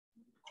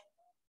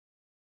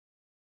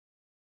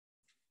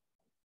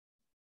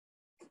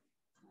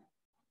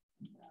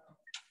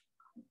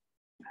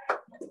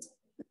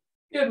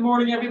Good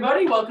morning,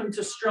 everybody. Welcome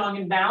to Strong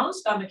and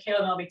Balanced. I'm Michaela,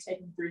 and I'll be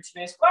taking you through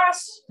today's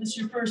class. If this is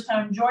your first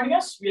time joining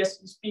us, we ask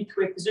you to speak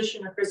to a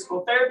physician or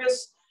physical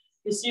therapist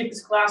to see if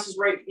this class is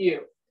right for you.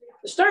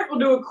 To start, we'll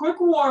do a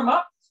quick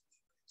warm-up.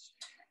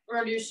 We're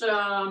going to do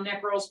some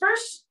neck rolls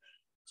first.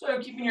 So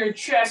keeping your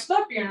chest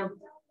up, you're going to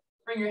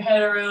bring your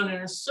head around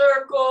in a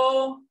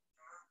circle.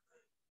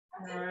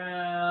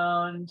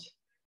 Around.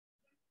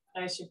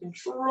 Nice and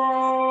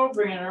control.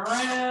 Bring it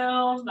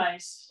around.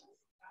 Nice.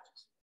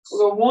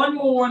 We'll go one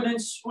more and then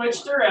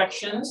switch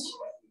directions.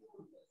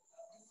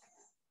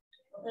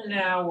 And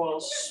now we'll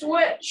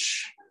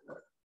switch.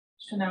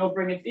 So now we'll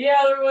bring it the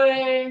other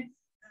way.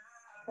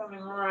 Coming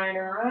right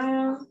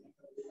around.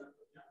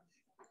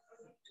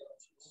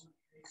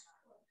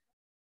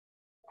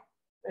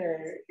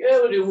 There we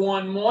go. We'll do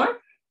one more.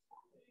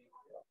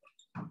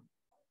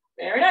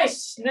 Very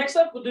nice. Next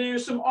up, we'll do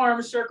some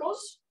arm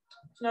circles.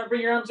 So now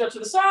bring your arms out to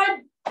the side.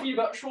 Feet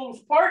about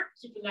shoulders apart,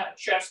 keeping that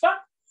chest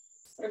up.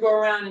 We're going to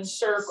go around in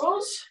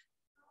circles.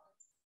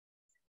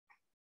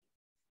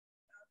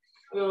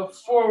 Go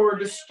forward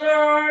to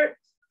start.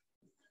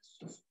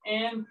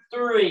 And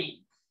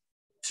 3,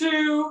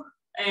 2,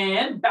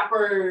 and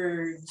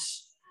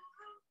backwards.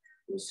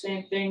 Do the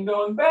same thing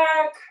going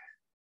back.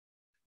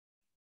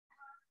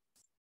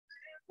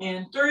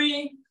 And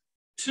 3,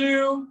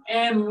 2,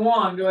 and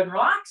 1. Go ahead and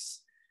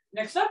relax.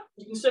 Next up,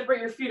 you can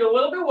separate your feet a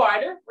little bit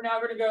wider. We're now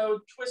going to go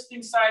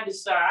twisting side to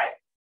side.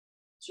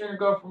 So you're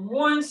going to go from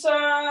one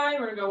side,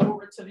 we're going to go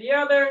over to the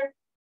other.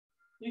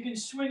 You can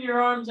swing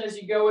your arms as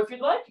you go if you'd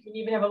like. You can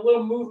even have a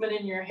little movement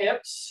in your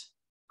hips,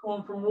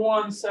 going from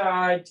one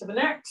side to the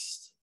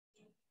next.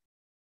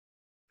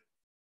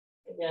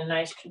 Again,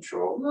 nice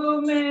controlled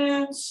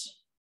movements.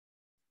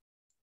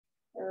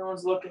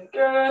 Everyone's looking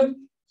good.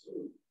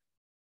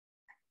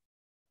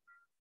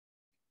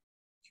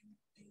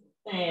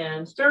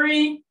 And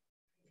 3,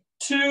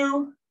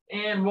 2,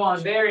 and 1.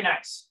 Very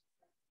nice.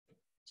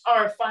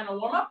 Our final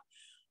warm-up.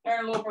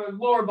 And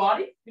lower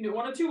body. You can do it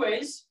one of two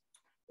ways.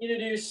 Either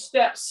do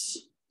steps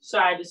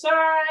side to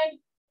side,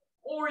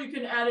 or you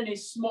can add in a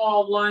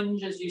small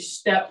lunge as you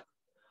step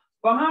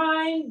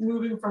behind,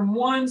 moving from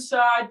one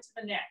side to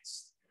the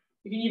next.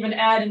 You can even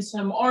add in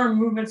some arm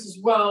movements as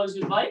well as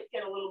you'd like.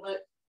 Get a little bit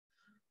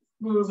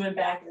movement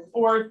back and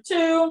forth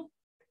too.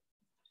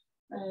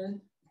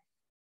 And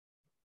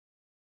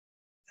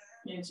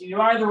you can do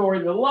either or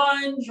the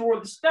lunge or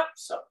the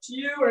steps, up to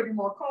you, whatever you're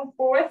more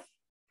comfortable with.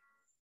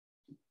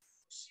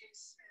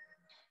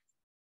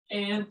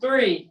 And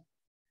 3,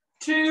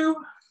 2,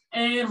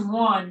 and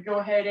 1. Go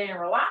ahead and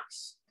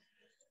relax.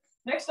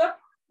 Next up,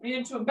 we get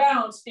into a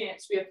balance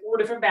stance. We have 4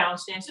 different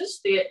balance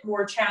stances. They get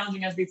more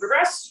challenging as we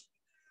progress.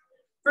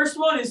 First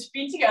one is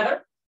feet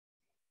together.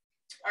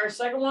 Our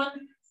second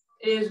one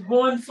is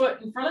one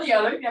foot in front of the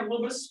other. You have a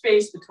little bit of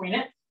space between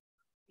it.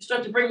 You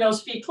start to bring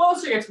those feet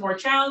closer, it gets more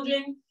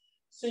challenging.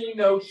 So you can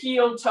go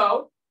heel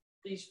toe,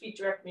 these feet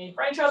directly in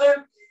front of each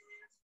other,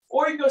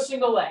 or you can go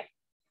single leg.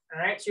 All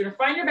right, so you're gonna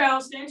find your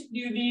balance stance.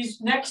 Do these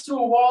next to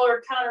a wall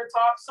or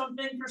countertop,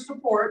 something for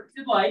support if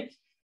you'd like.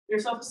 Give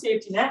yourself a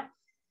safety net.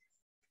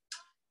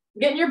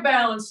 Get in your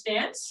balance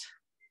stance.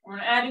 We're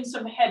gonna add in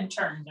some head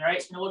turns, all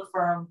right? So you're gonna look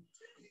from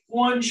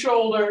one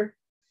shoulder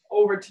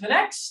over to the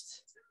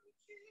next.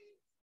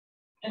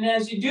 And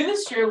as you do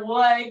this, your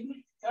leg,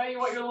 you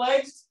want your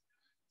legs,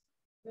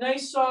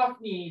 nice soft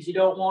knees. You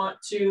don't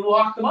want to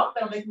lock them up,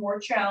 that'll make it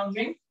more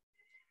challenging.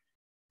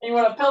 And you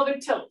want a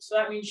pelvic tilt, so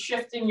that means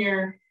shifting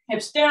your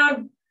hips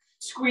down,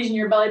 squeezing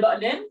your belly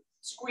button in,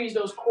 squeeze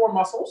those core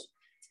muscles.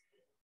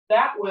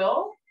 That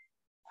will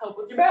help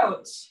with your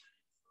balance.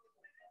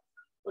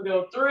 We'll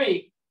go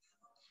 3,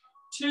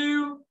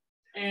 2,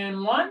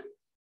 and 1.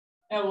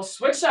 And we'll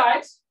switch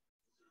sides.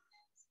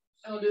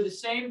 And we'll do the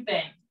same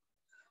thing.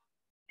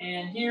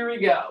 And here we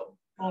go.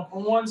 Going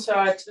from one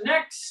side to the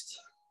next.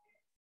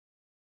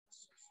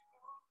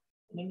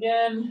 And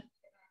again,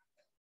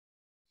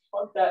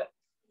 put that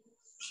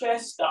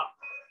chest up.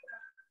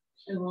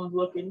 Everyone's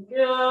looking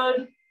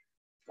good.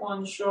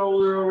 One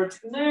shoulder over to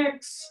the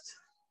next.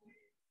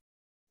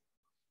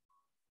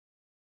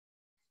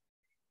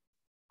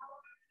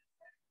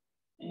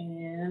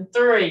 And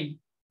 3,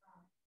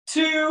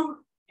 2,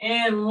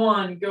 and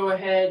 1. Go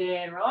ahead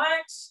and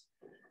relax.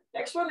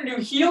 Next one, we're going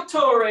to do heel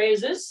toe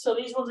raises. So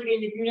these ones,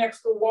 again, you can do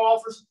next to the wall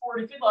for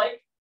support if you'd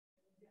like.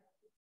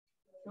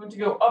 You want to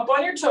go up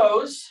on your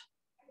toes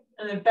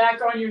and then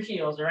back on your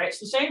heels, all right?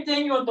 So same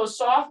thing, you want those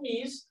soft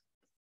knees.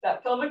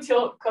 That pelvic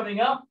tilt coming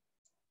up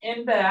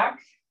and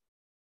back.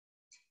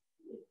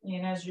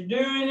 And as you're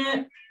doing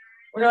it,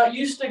 we're not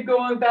used to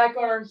going back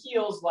on our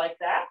heels like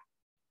that.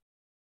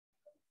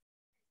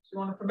 So you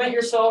want to prevent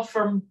yourself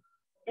from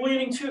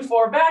leaning too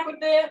far back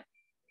with it.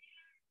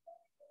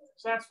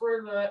 So that's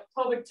where the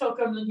pelvic tilt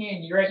comes in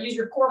handy, right? Use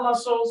your core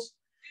muscles,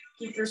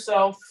 keep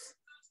yourself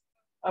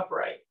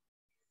upright.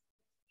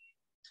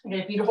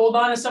 Okay, if you hold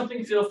on to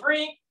something, feel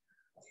free,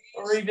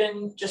 or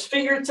even just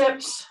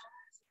fingertips.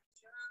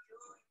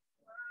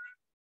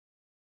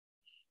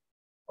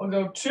 We'll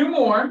go 2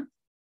 more.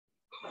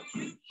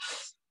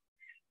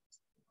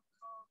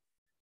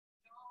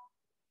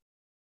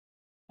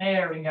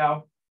 There we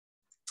go.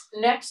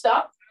 Next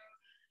up,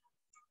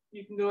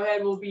 you can go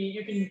ahead,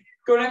 you can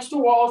go next to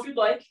a wall if you'd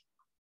like.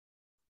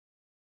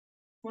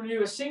 We're gonna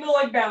do a single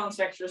leg balance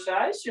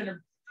exercise. You're gonna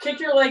kick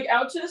your leg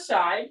out to the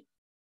side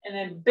and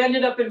then bend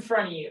it up in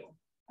front of you.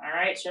 All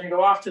right, so you're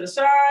gonna go off to the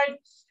side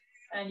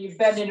and you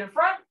bend it in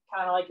front,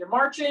 kind of like you're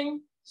marching.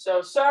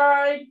 So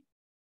side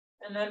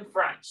and then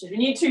front. So if you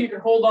need to, you can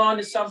hold on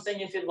to something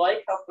if you'd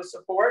like, help with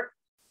support.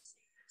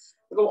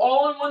 We'll go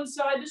all on one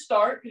side to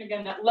start. And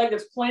again, that leg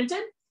that's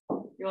planted,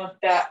 you want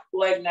that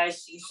leg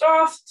nice and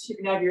soft. You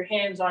can have your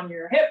hands on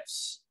your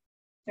hips.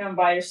 Come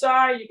by your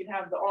side. You can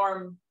have the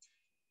arm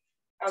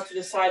out to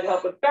the side to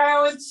help with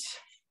balance.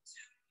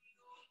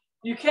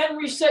 You can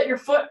reset your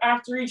foot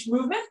after each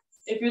movement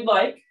if you'd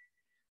like.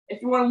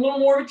 If you want a little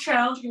more of a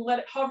challenge, you can let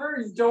it hover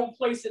and don't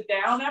place it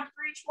down after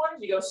each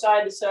one. You go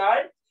side to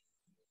side.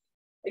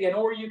 Again,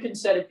 or you can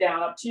set it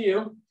down, up to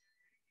you.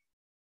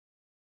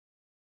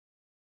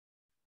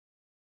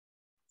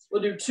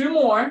 We'll do 2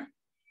 more.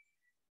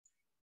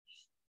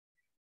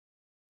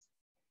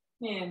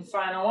 And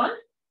final one.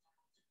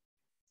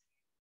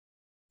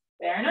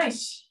 Very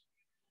nice.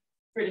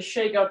 We're going to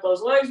shake out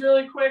those legs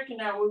really quick, and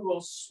now we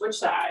will switch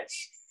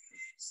sides.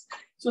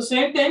 So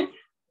same thing.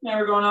 Now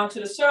we're going out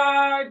to the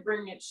side,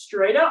 bringing it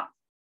straight up.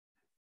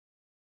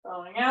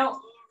 Going out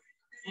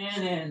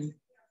and in.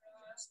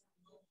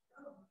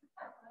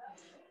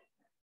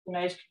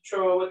 Nice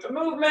control with the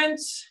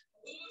movements.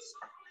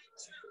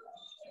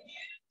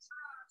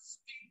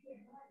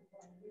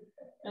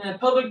 And then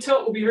pelvic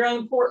tilt will be very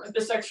important with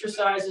this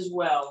exercise as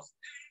well.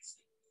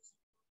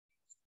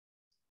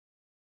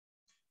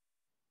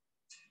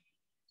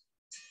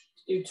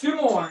 Do 2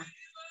 more.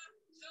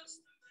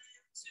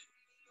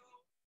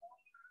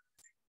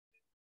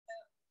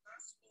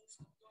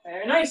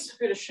 Very nice.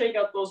 We're going to shake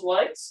out those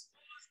legs.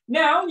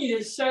 Now you need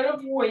a set of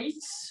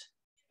weights.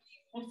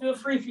 And feel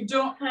free if you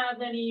don't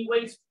have any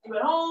weights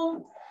at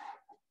home.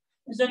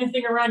 If there's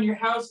anything around your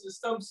house as a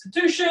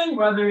substitution,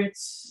 whether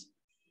it's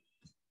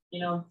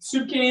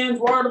soup cans,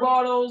 water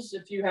bottles,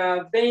 if you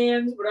have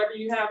bands, whatever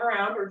you have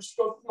around, or just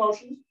go for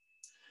motion.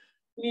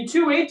 You need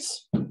 2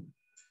 weights.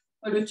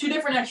 We'll do 2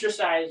 different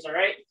exercises, all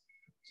right?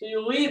 So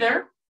you'll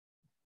either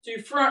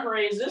do front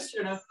raises.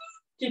 You're gonna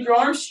keep your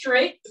arms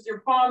straight with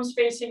your palms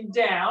facing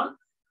down.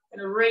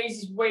 Gonna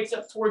raise these weights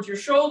up towards your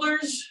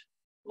shoulders,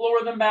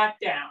 lower them back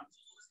down.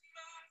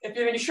 If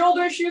you have any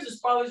shoulder issues, this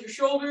bothers your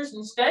shoulders,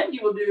 instead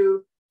you will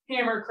do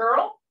hammer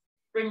curl.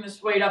 Bring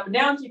this weight up and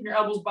down, keep your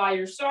elbows by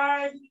your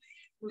side.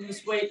 Move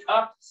this weight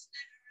up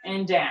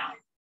and down.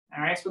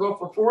 All right, so we'll go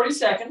for 40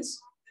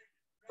 seconds.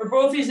 For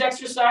both these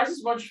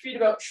exercises, want your feet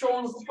about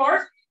shoulder width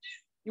apart.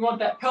 You want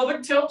that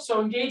pelvic tilt, so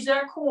engage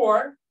that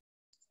core.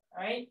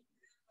 All right.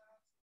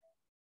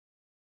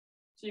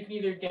 So you can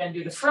either, again,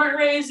 do the front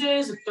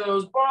raises. If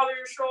those bother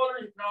your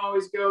shoulders, you can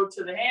always go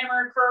to the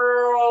hammer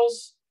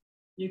curls.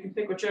 You can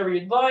pick whichever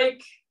you'd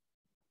like.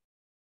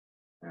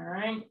 All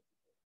right.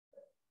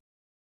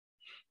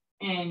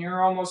 And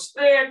you're almost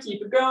there.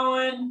 Keep it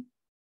going.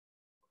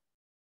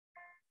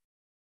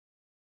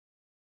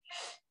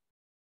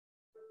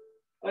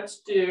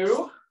 Let's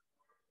do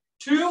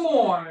 2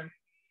 more.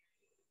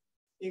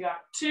 You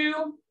got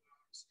 2.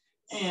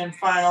 And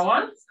final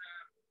one.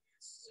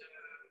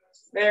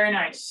 Very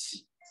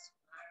nice.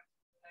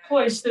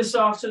 Place this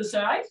off to the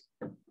side.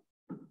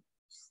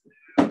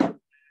 All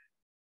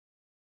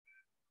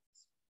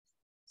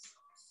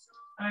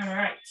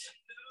right.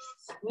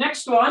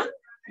 Next one,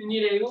 you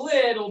need a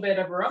little bit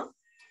of room.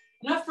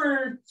 Enough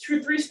for 2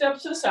 or 3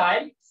 steps to the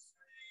side.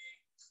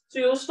 So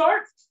you'll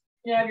start.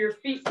 You have your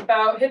feet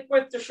about hip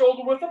width to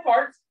shoulder width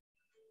apart.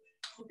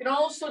 You can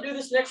also do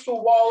this next to a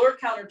wall or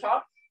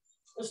countertop.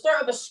 We'll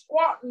start with a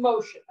squat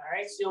motion, all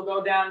right? So you'll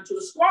go down to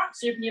a squat.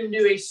 So you can even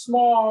do a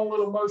small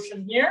little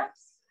motion here.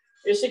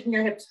 You're sinking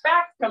your hips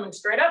back, coming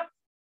straight up,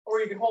 or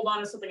you can hold on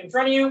to something in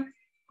front of you. All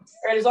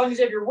right, as long as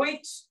you have your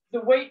weights,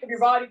 the weight of your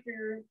body for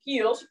your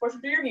heels, push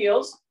it through your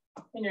heels,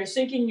 and you're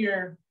sinking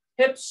your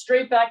hips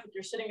straight back if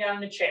you're sitting down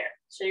in a chair.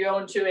 So you go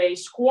into a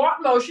squat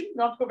motion. You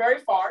don't have to go very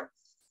far.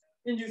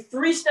 Then do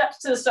 3 steps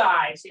to the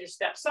side. So you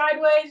step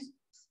sideways,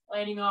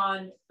 landing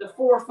on the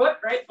forefoot,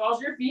 right?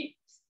 Balls your feet.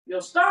 You'll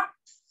stop.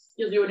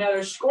 You'll do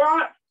another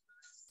squat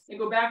and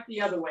go back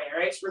the other way,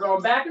 right? So we're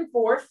going back and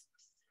forth.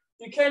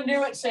 You can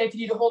do it, say if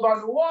you need to hold on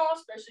to the wall,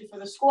 especially for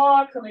the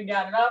squat, coming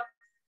down and up.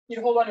 You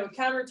can hold on to a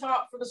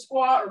countertop for the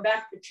squat or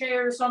back to a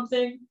chair or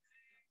something.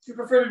 If you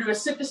prefer to do a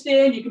sit to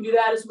stand, you can do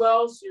that as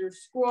well. So your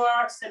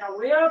squat, stand all the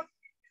way up.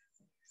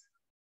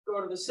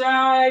 Go to the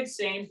side,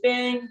 same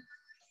thing.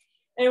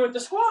 And with the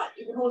squat,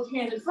 you can hold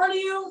your hands in front of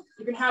you.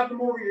 You can have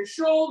them over your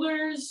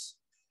shoulders.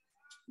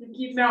 You can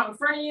keep them out in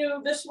front of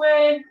you this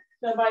way,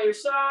 then by your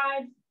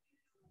side.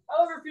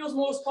 However feels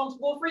most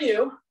comfortable for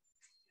you.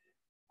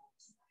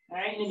 All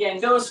right, and again,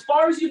 go as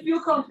far as you feel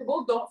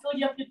comfortable. Don't feel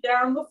you have to get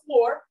down on the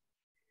floor.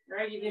 All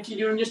right, even if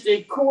you're doing just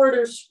a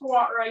quarter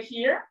squat right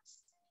here,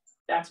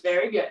 that's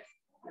very good.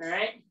 All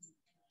right,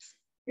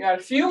 you got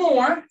a few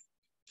more.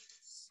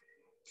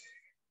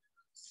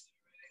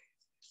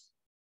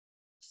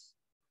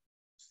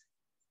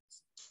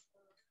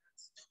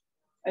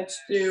 Let's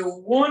do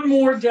one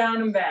more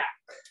down and back.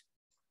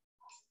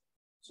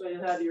 So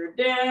you'll have your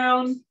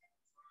down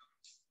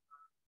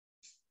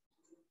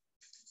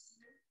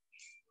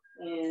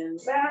and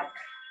back.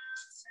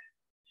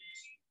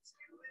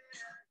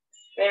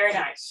 Very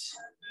nice.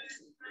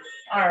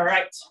 All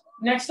right.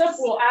 Next up,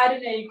 we'll add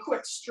in a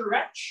quick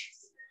stretch.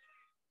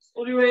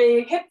 We'll do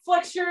a hip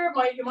flexor.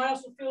 You might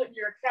also feel it in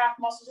your calf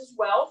muscles as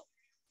well.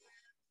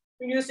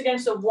 You can do this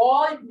against a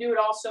wall. You can do it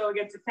also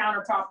against a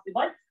countertop if you'd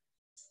like.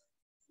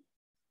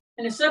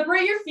 And to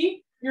separate your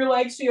feet, your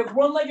legs, so you have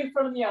one leg in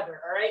front of the other,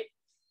 all right?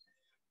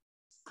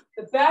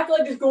 The back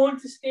leg is going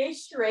to stay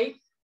straight.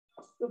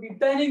 You'll be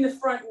bending the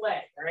front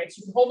leg, all right? So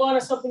you can hold on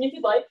to something if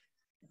you'd like.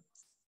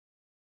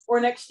 Or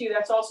next to you,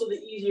 that's also the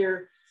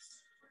easier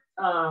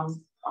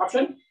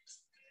option.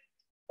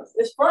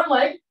 This front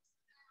leg,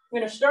 I'm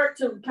gonna start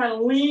to kind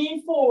of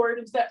lean forward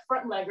into that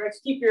front leg, right? So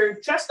keep your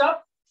chest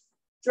up,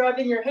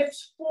 driving your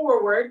hips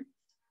forward,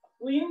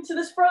 lean into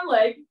this front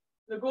leg.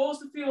 The goal is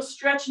to feel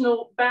stretch in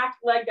the back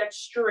leg that's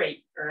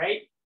straight, all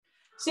right?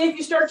 Say if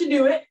you start to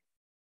do it,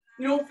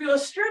 you don't feel a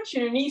stretch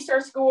and your knee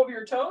starts to go over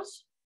your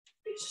toes,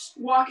 you just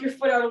walk your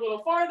foot out a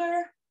little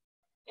farther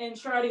and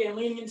try it again,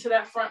 leaning into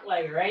that front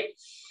leg, all right?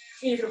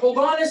 You can hold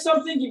on to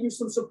something, give you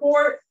some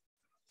support.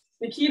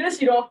 The key to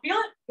this, you don't feel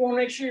it. You want to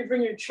make sure you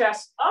bring your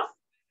chest up.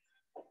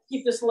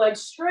 Keep this leg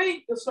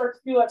straight. You'll start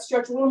to feel that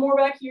stretch a little more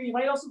back here. You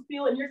might also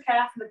feel it in your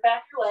calf and the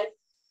back of your leg.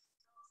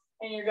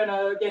 And you're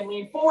gonna, again,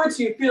 lean forward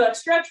so you feel that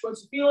stretch.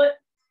 Once you feel it,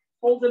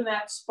 hold in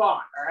that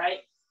spot, all right?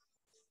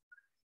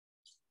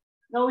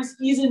 And always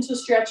ease into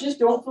stretches.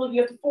 Don't feel like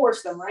you have to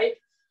force them, right?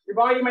 Your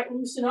body might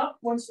loosen up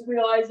once it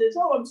realizes,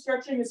 oh, I'm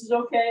stretching, this is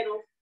okay.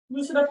 It'll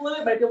loosen up a little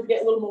bit, might be able to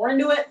get a little more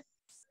into it.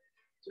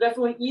 So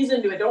definitely ease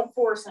into it, don't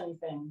force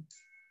anything.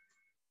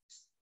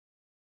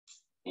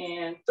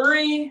 And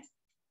 3,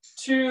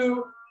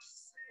 2,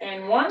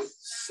 and 1.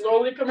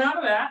 Slowly come out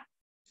of that.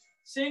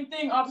 Same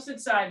thing, opposite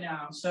side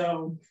now.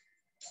 So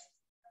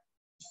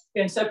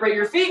again, separate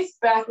your feet,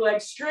 back leg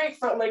straight,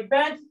 front leg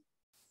bent.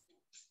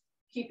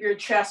 Keep your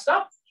chest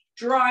up,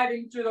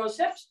 driving through those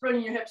hips,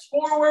 bringing your hips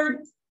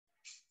forward.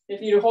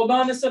 If you need to hold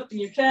on to something,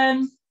 you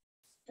can.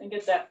 And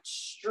get that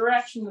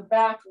stretch in the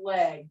back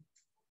leg.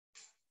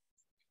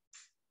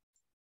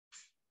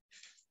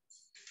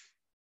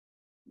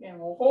 And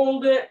we'll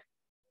hold it.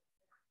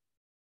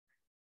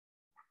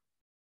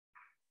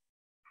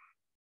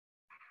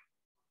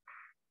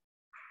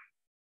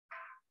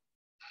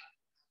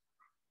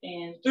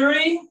 And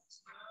 3,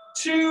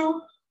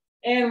 2,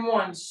 and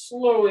 1.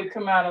 Slowly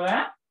come out of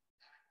that.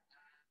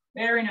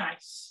 Very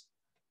nice.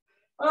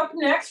 Up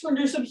next, we're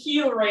gonna do some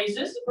heel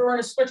raises. We're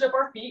gonna switch up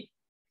our feet.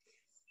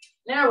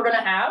 Now we're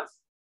gonna have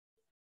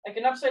like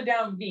an upside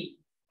down V.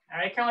 All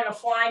right, kind of like a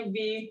flying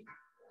V,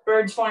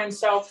 birds flying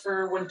south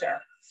for winter.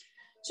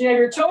 So you have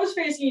your toes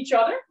facing each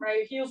other, right?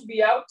 Your heels will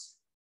be out.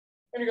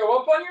 You're gonna go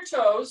up on your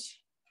toes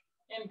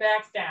and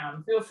back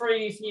down. Feel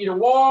free if you need a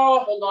wall,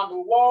 hold on to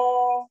a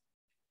wall.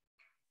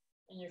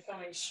 And you're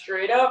coming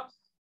straight up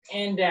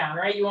and down,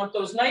 right? You want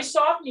those nice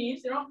soft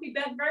knees. They don't have to be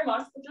bent very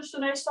much, but just a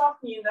nice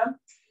soft knee in them.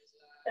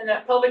 And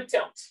that pelvic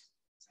tilt.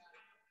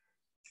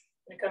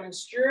 You're coming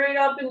straight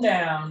up and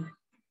down.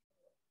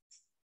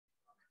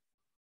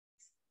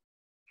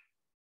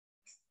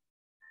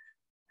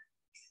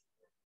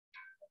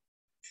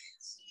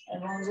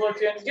 Everyone's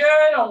looking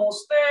good,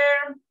 almost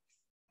there.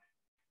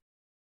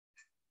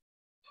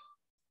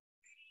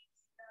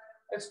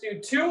 Let's do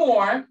 2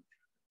 more.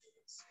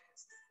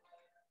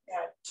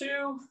 Got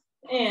 2,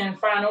 and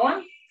final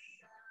one.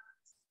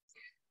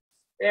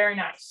 Very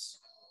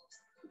nice.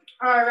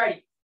 All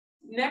right,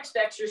 next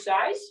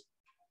exercise,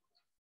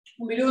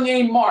 we'll be doing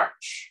a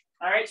march.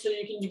 All right, so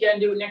you can again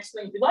do it next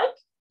thing if you like.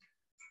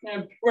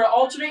 And we're gonna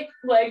alternate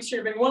legs. So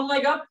you're bring one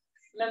leg up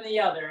and then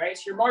the other, right?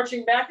 So you're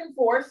marching back and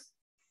forth.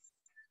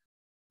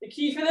 The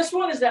key for this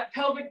one is that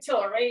pelvic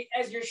tilt, right?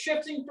 As you're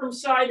shifting from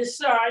side to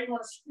side, you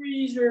want to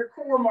squeeze your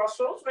core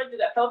muscles, right? Do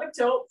that pelvic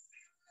tilt.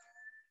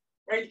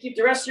 Right, to keep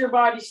the rest of your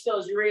body still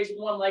as you're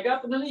raising one leg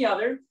up and then the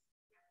other.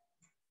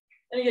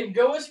 And again,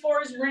 go as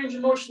far as your range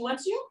of motion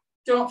lets you.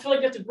 Don't feel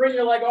like you have to bring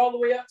your leg all the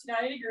way up to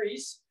 90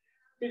 degrees.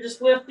 You're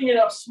just lifting it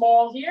up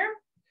small here.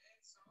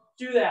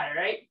 Do that,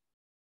 right?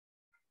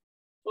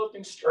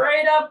 Lifting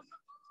straight up,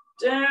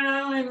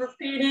 down, and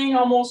repeating,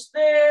 almost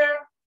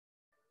there.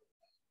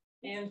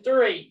 And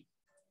 3,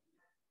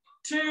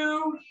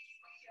 2,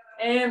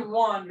 and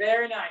 1.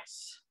 Very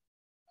nice.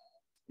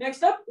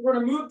 Next up, we're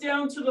gonna move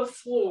down to the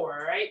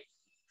floor, right?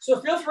 So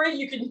feel free,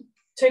 you can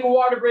take a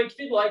water break if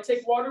you'd like,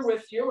 take water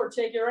with you or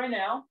take it right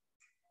now.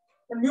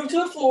 And move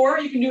to the floor.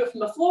 You can do it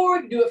from the floor,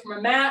 you can do it from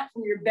a mat,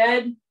 from your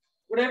bed,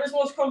 whatever's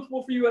most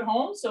comfortable for you at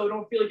home. So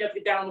don't feel like you have to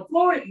get down on the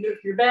floor, you can do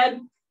it from your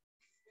bed.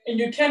 And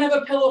you can have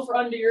a pillow for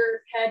under your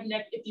head and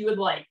neck if you would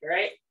like, all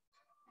right?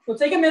 We'll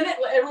take a minute,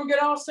 let everyone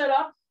get all set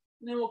up,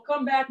 and then we'll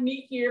come back,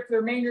 meet here for the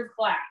remainder of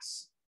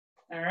class.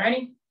 All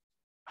righty?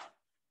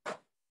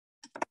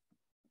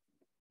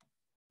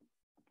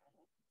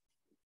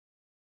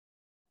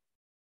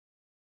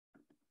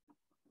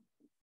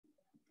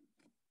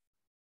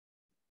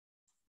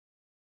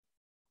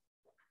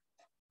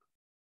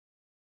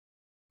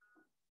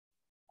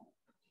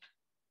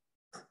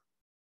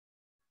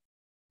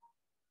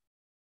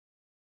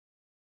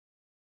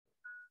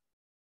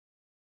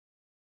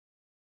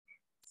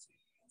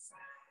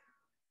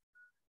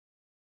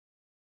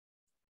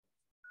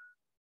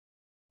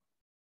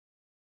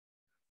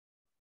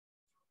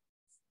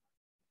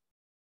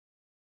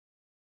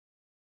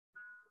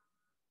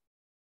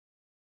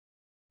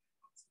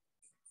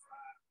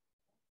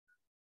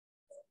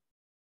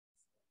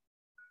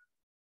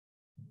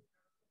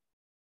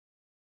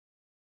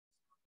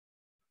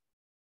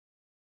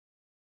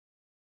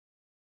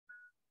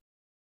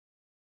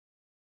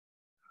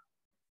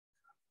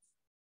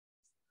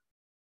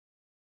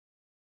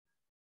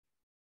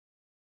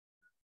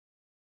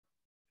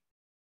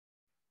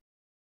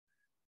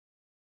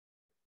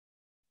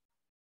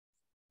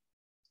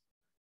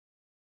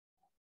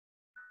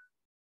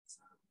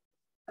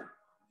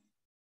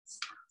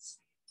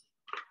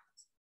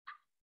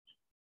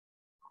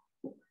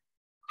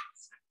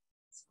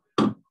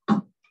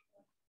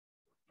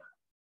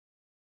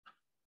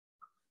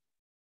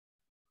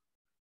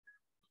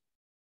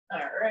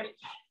 right.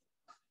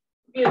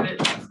 Give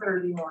it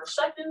 30 more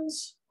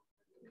seconds.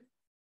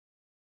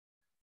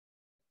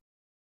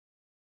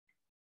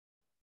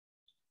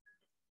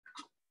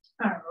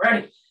 All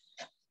right.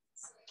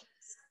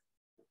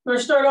 We're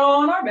gonna start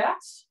on our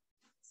backs.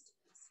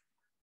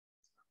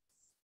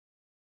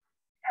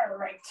 All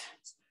right.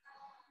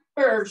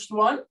 First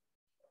one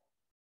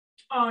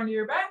on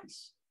your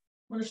backs.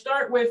 We're gonna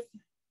start with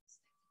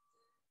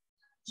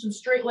some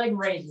straight leg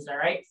raises, all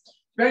right?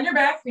 Right on your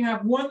back, you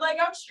have one leg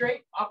out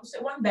straight,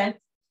 opposite one bent.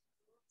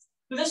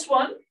 For this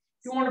one,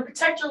 you want to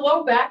protect your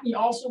low back. You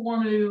also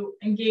want to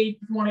engage,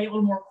 if you want to get a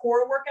little more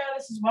core work out of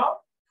this as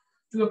well,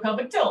 do a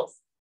pelvic tilt.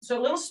 So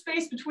a little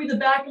space between the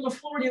back and the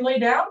floor when you lay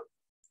down.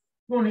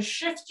 You want to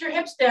shift your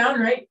hips down,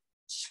 right?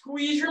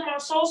 Squeeze your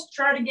muscles,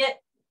 try to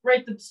get,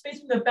 right, the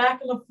space between the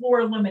back and the floor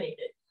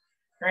eliminated,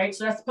 right?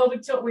 So that's the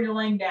pelvic tilt when you're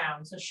laying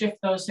down. So shift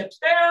those hips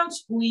down,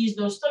 squeeze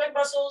those stomach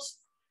muscles.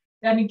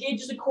 That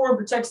engages the core and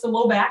protects the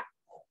low back.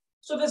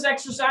 So this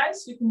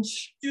exercise, you can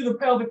do the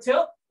pelvic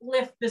tilt,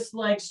 lift this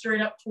leg straight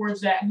up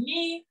towards that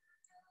knee,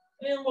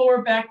 and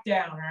lower back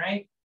down, all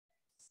right?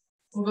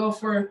 We'll go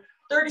for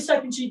 30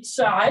 seconds each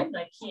side.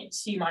 I can't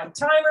see my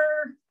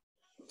timer.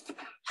 All right,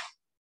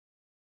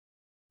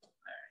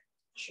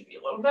 should be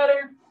a little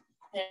better.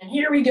 And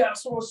here we go.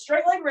 So we'll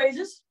straight leg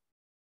raises.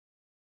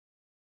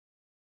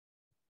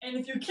 And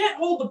if you can't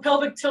hold the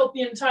pelvic tilt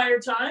the entire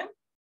time,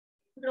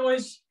 you can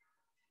always,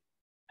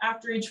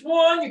 after each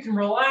one, you can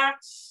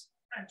relax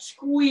and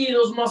squeeze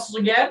those muscles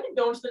again and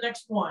go into the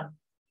next one.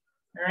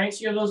 All right,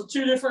 so you have those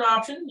two different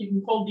options. You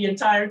can hold the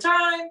entire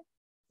time.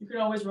 You can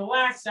always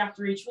relax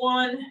after each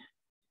one.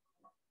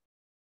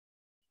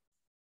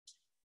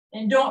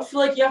 And don't feel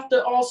like you have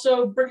to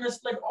also bring this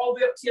leg all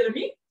the way up to the other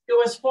knee.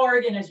 Go as far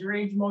again as your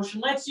range of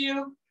motion lets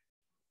you.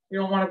 You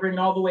don't want to bring it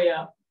all the way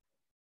up.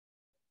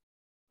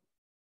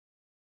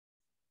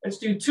 Let's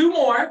do two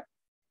more.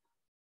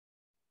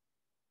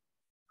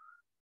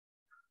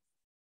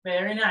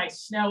 Very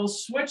nice. Now we'll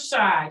switch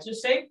sides. So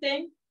same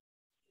thing.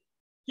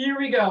 Here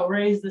we go.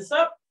 Raise this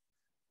up,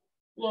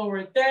 lower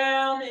it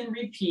down, and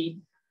repeat.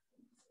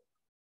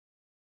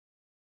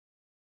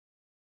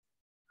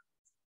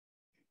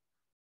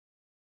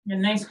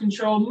 And nice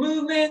controlled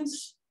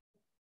movements.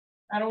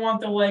 I don't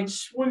want the legs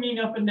swinging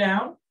up and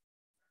down.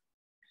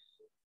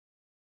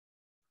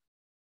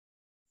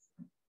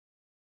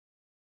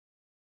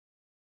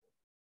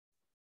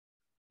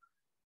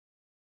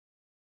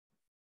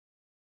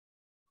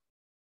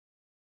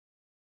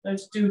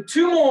 Let's do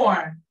two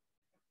more.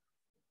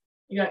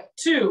 You got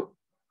two.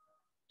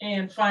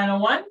 And final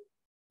one.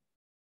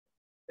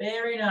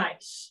 Very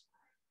nice.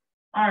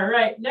 All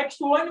right, next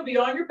one will be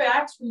on your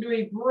backs. We're gonna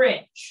do a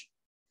bridge.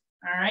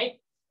 All right,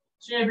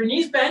 so you have your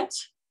knees bent,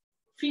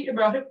 feet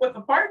about hip width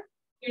apart.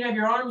 You can have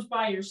your arms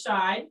by your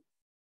side.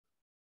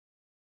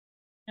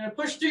 You're gonna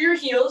push through your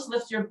heels,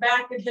 lift your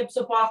back and hips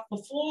up off the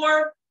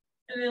floor,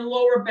 and then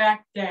lower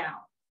back down.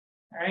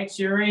 All right,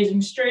 so you're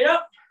raising straight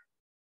up,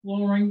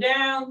 lowering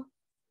down,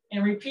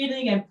 and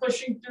repeating and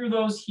pushing through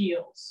those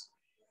heels.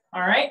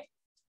 All right,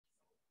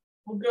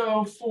 we'll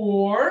go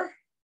for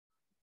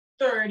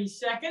 30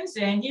 seconds,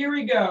 and here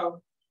we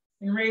go.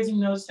 And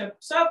raising those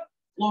hips up,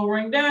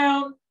 lowering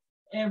down,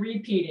 and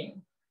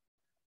repeating.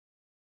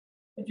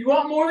 If you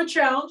want more of a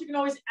challenge, you can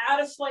always add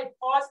a slight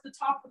pause at the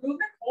top of the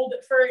movement. Hold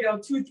it for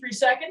 2-3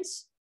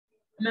 seconds,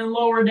 and then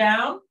lower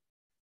down.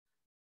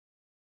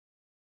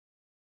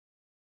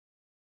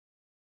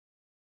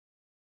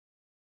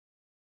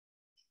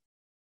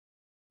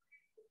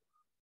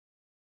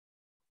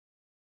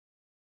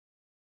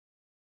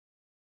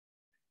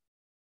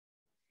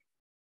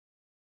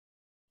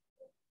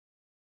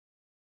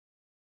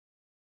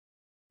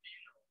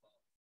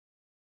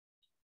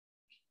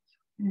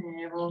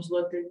 And everyone's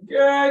looking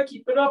good.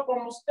 Keep it up,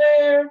 almost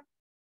there.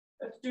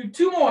 Let's do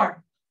two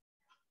more.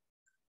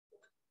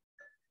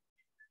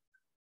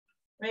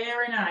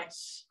 Very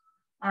nice.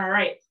 All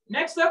right,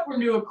 next up, we're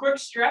gonna do a quick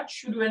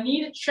stretch. We'll do a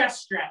knee to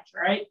chest stretch,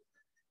 all right?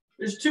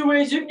 There's two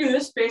ways you can do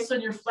this based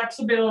on your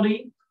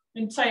flexibility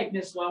and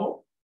tightness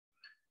level.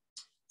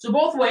 So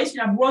both ways,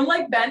 you have one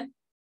leg bent,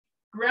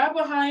 grab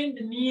behind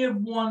the knee of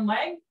one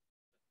leg,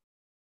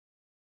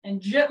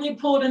 and gently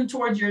pull it in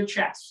towards your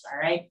chest, all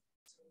right?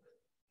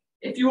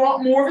 If you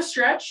want more of a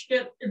stretch,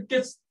 it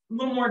gets a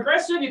little more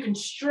aggressive, you can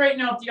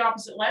straighten out the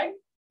opposite leg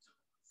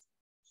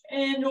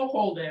and you'll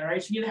hold it, all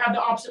right? So you either have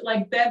the opposite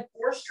leg bent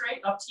or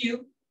straight, up to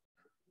you.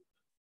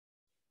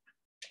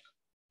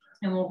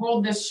 And we'll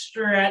hold this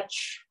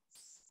stretch.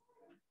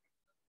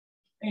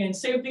 And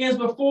same thing as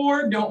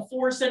before, don't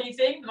force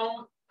anything.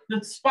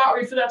 The spot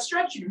where you feel that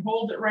stretch, you can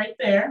hold it right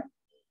there.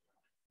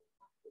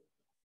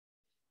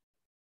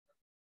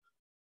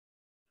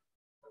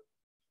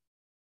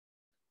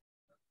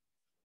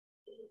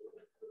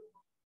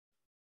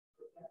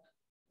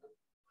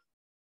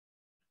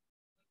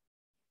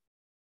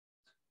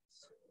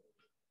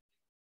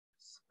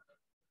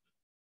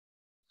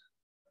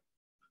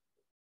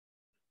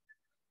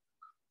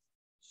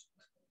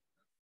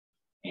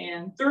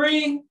 And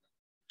 3,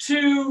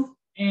 2,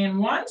 and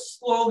 1.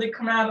 Slowly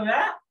come out of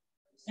that.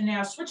 And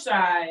now switch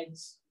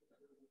sides.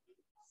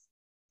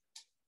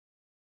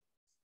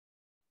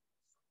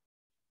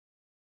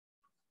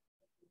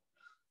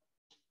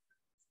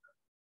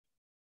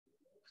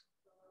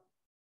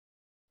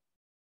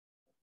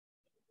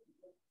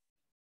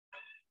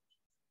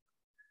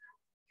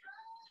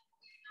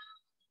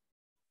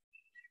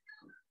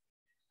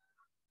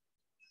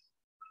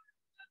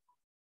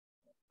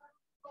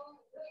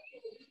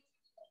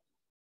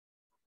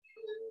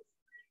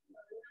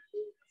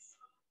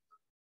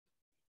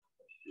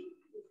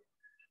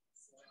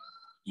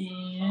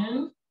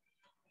 And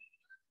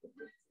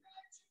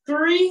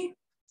 3,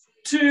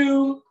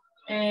 2,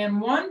 and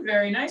 1.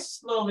 Very nice.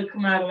 Slowly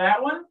come out of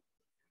that one.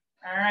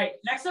 All right.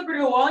 Next up, we're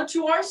going to go on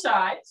to our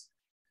sides.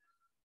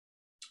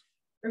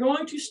 We're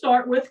going to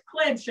start with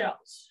clamshells.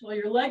 So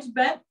your legs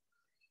bent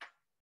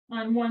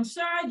on one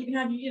side. You can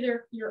have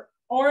either your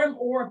arm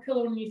or a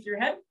pillow underneath your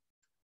head.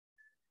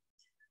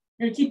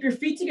 You're going to keep your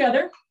feet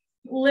together.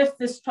 Lift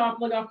this top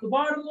leg off the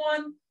bottom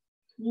one.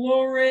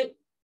 Lower it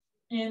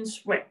and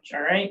switch.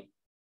 All right.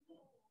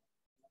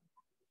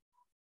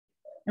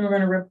 And we're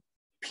going to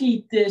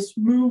repeat this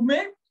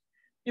movement.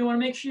 You want to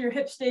make sure your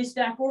hips stay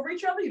stacked over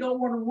each other. You don't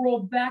want to roll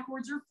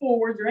backwards or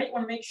forwards, right? You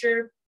want to make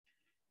sure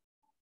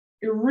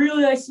you're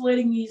really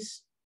isolating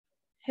these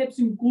hips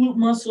and glute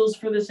muscles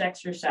for this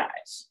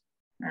exercise.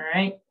 All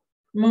right.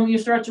 The moment you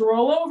start to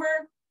roll over,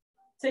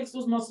 it takes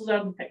those muscles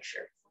out of the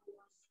picture.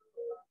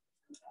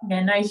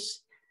 Again,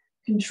 nice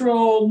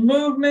controlled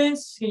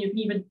movements. You can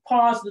even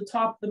pause at the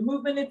top of the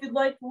movement if you'd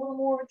like a little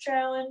more of a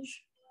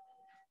challenge.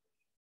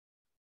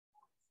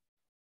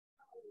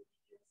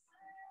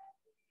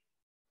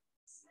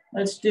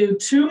 Let's do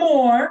 2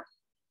 more.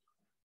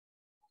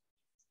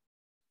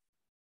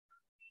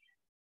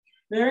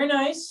 Very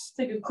nice.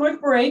 Take a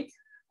quick break.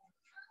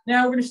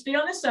 Now we're going to stay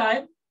on this side.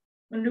 I'm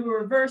going to do a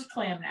reverse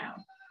clam now.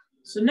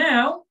 So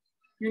now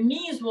your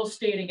knees will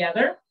stay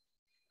together.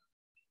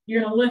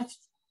 You're going to lift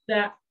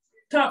that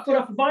top foot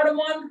off the bottom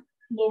one,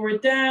 lower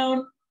it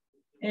down,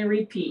 and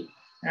repeat.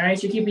 All right,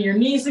 so you're keeping your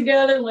knees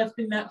together,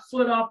 lifting that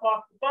foot up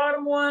off the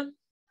bottom one,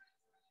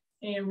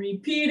 and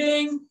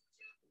repeating.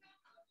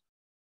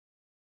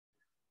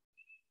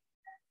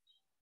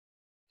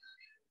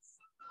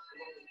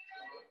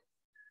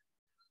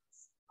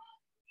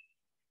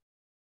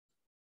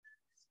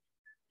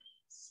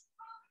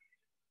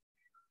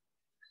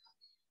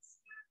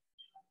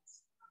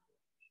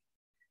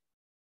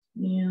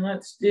 And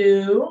let's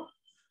do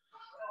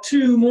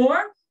 2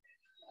 more.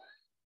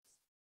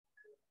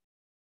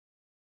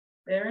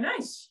 Very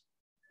nice.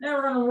 Now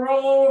we're going to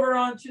roll over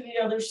onto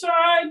the other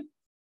side.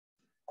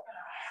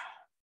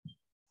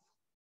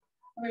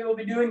 We will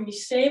be doing the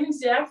same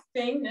exact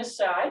thing this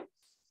side.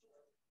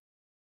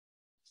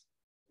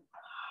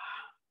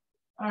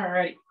 All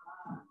right.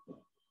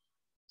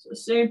 So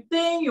same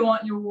thing. You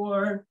want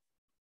your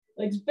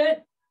legs bent,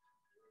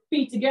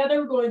 feet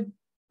together. We're going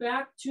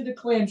back to the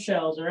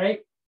clamshells, all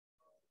right?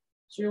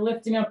 So you're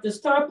lifting up this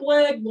top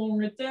leg,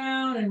 lowering it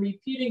down, and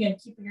repeating and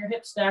keeping your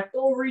hips stacked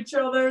over each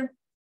other.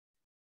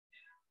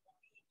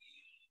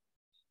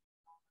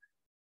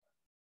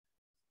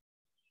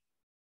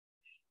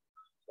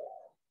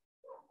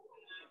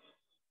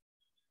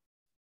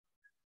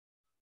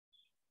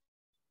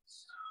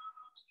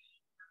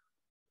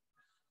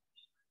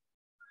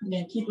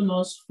 Again, keeping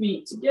those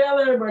feet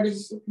together.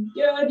 Everybody's looking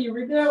good. Here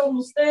we go,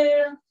 almost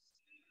there.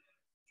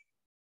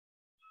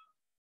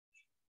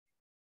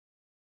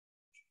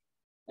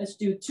 Let's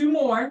do 2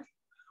 more.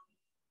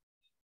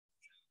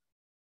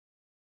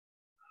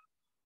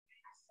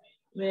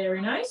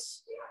 Very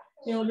nice.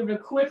 And we'll give it a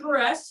quick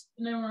rest.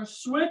 And then we're going to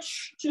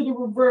switch to the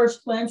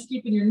reverse planche,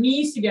 keeping your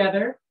knees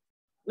together,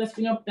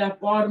 lifting up that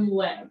bottom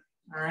leg.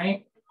 All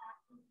right.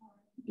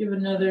 Give it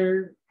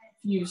another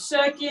few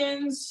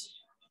seconds.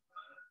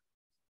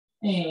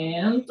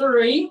 And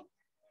 3,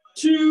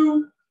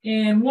 2,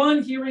 and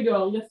 1. Here we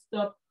go. Lift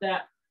up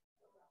that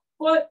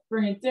foot,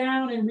 bring it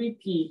down, and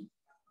repeat.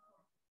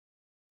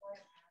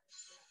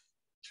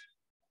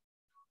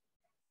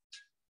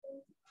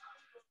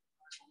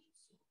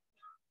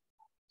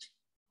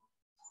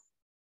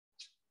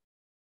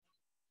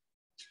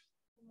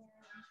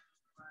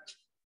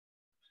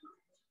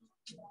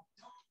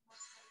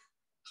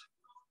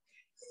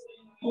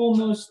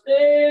 Almost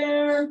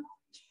there.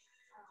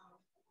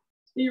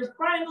 Your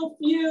final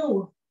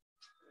few.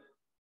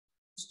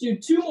 Let's do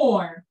 2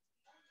 more.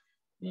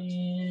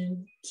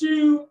 And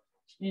 2,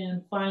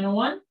 and final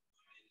one.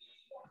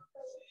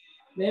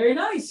 Very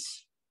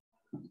nice.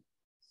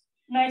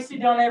 Nicely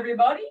done,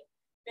 everybody.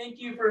 Thank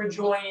you for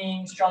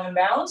joining Strong and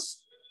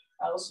Balanced.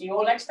 I will see you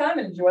all next time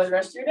and enjoy the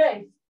rest of your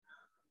day.